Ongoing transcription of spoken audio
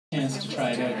chance to try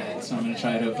it out yet, so I'm going to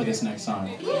try it out for this next song.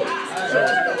 Portugal's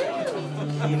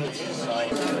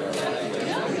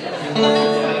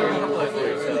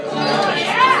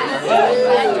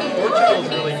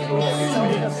really cool.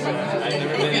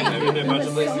 I've never been much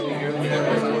of this.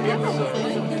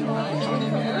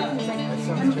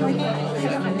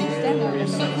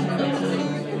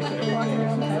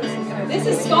 This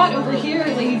is Scott over here,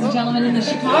 ladies and gentlemen, in the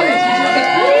Chicago.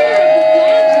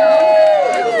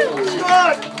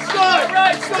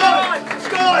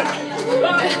 Scott!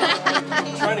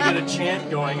 Trying to get a chant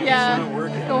going. Yeah. It's not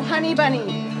working. Go honey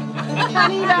bunny.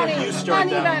 Honey bunny. You start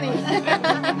Honey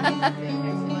that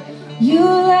bunny. You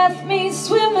left me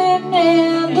swimming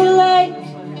in the lake.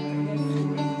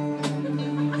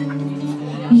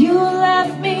 You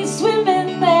left me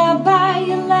swimming there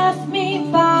you left me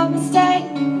by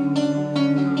mistake.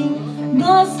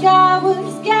 The sky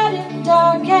was getting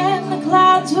dark and the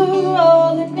clouds were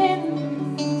rolling in.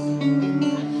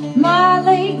 My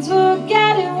legs were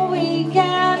getting weak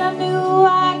and I knew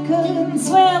I couldn't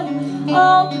swim.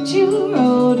 Oh, but you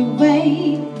rode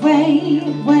away, way,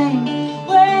 way,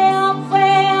 way up,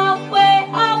 way up, way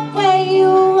up, way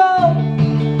you rode.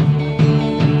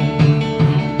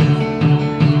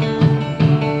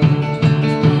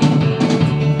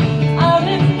 I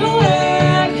didn't know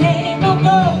where I came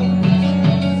alone.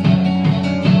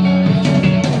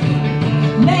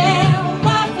 Man,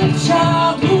 like the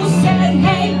child who said,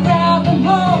 hey, grab a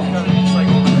home.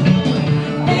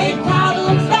 They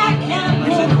paddled back and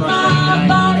put my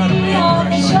body on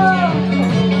the shore.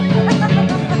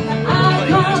 I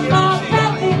caught my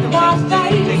breath in my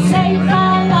face, saved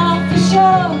my life for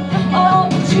sure. Oh,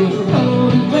 but you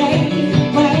rode away,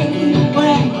 way,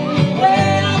 way, way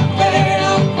up, way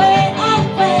up, way up,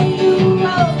 way you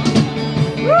rode.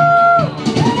 Woo!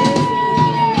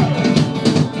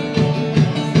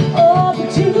 Oh,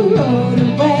 but you rode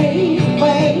away,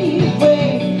 way, way,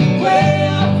 way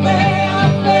up, way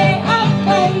up, way up,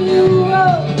 way you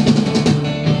rode.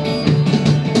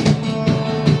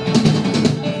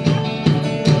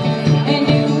 And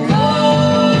you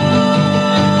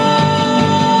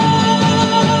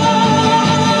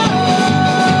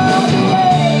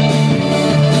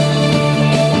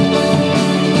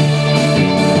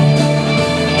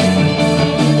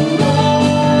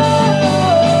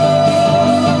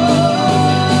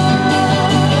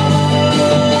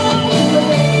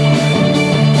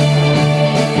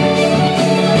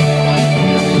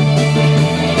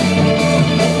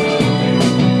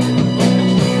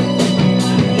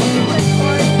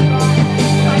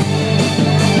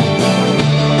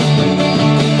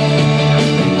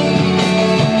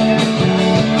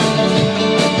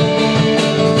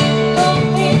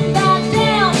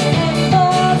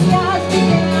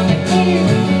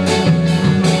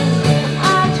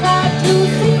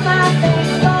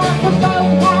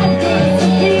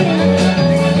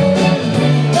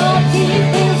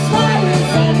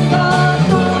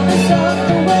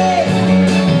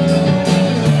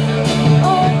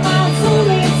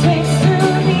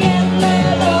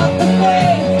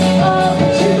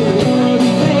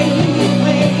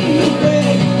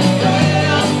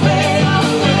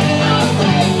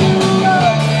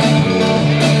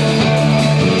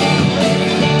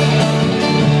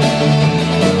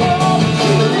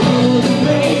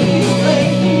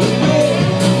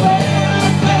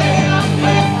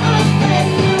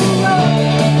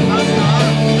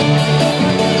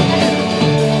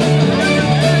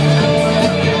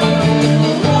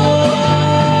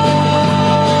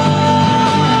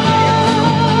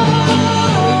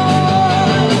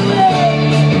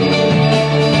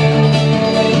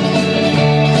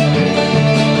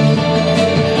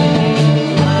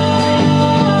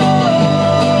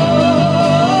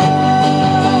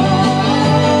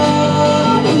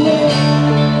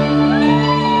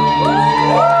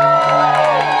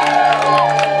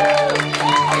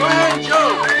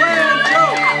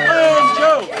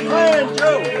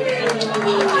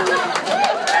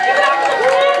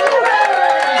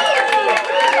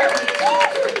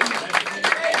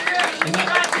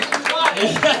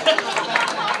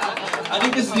I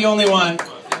think this is the only one,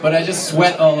 but I just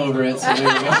sweat all over it, so there you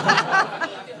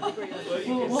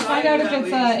go. We'll find out if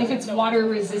it's water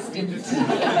resistant.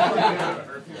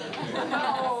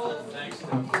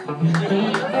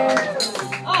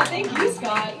 Oh, thank you,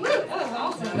 Scott. That was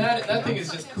awesome. That thing is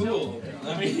just cool.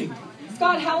 I mean,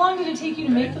 Scott, how long did it take you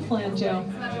to make the Flanjo?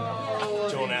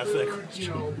 Don't ask that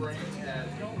question.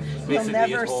 You'll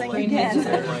never sing again.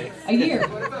 A year.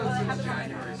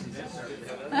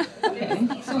 Okay,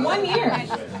 so 1 year.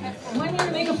 1 year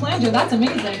to make a Flanjo. That's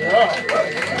amazing.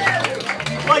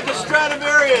 Like a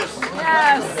Stradivarius.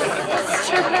 Yes.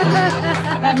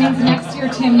 That means next year,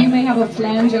 Tim, you may have a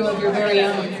Flanjo of your very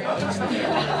own.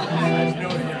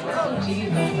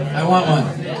 I want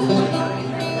one.